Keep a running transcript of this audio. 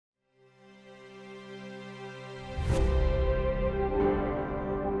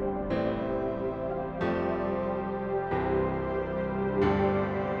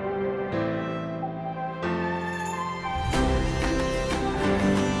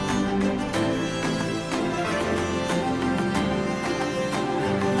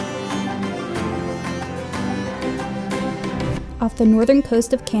Off the northern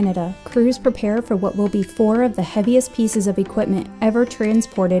coast of Canada, crews prepare for what will be 4 of the heaviest pieces of equipment ever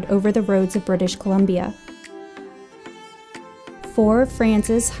transported over the roads of British Columbia. 4 of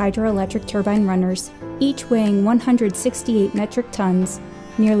France's hydroelectric turbine runners, each weighing 168 metric tons,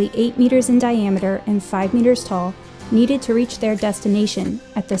 nearly 8 meters in diameter and 5 meters tall, needed to reach their destination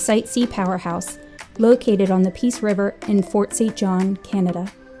at the Site C Powerhouse, located on the Peace River in Fort St. John,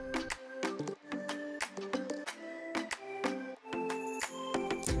 Canada.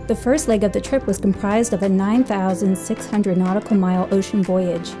 The first leg of the trip was comprised of a 9,600 nautical mile ocean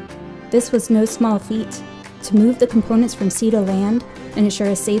voyage. This was no small feat. To move the components from sea to land and ensure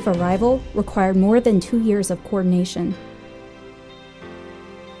a safe arrival required more than 2 years of coordination.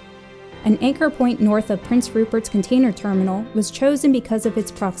 An anchor point north of Prince Rupert's container terminal was chosen because of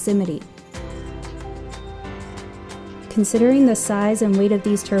its proximity. Considering the size and weight of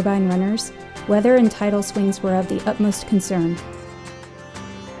these turbine runners, weather and tidal swings were of the utmost concern.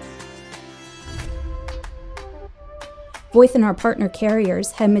 Voith and our partner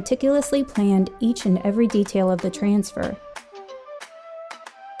carriers had meticulously planned each and every detail of the transfer.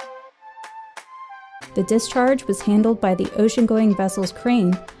 The discharge was handled by the ocean-going vessel's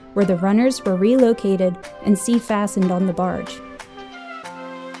crane, where the runners were relocated and sea-fastened on the barge.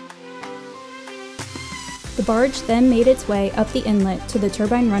 The barge then made its way up the inlet to the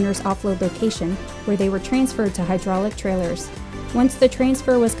turbine runners' offload location, where they were transferred to hydraulic trailers. Once the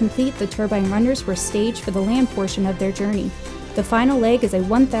transfer was complete, the turbine runners were staged for the land portion of their journey. The final leg is a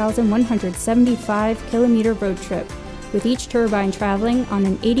 1,175-kilometer road trip, with each turbine traveling on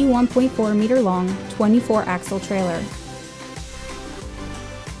an 81.4-meter-long, 24-axle trailer.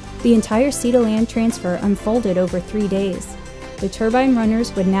 The entire sea-to-land transfer unfolded over 3 days. The turbine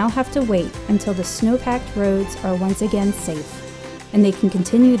runners would now have to wait until the snow-packed roads are once again safe, and they can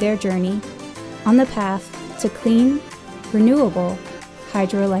continue their journey on the path to clean, renewable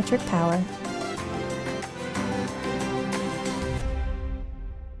hydroelectric power.